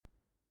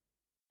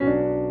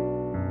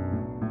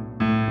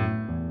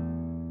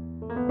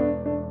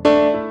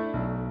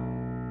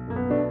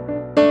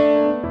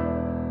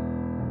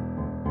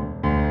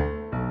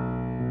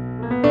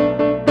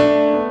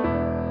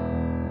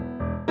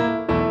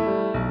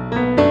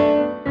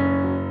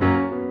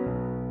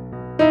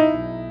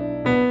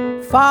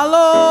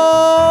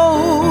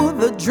Follow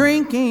the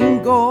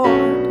drinking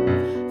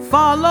gourd,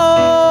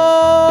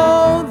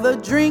 follow the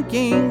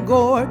drinking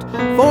gourd,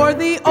 for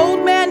the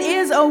old man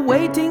is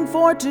awaiting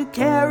for to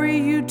carry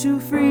you to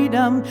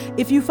freedom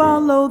if you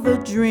follow the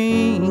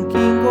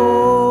drinking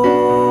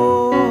gourd.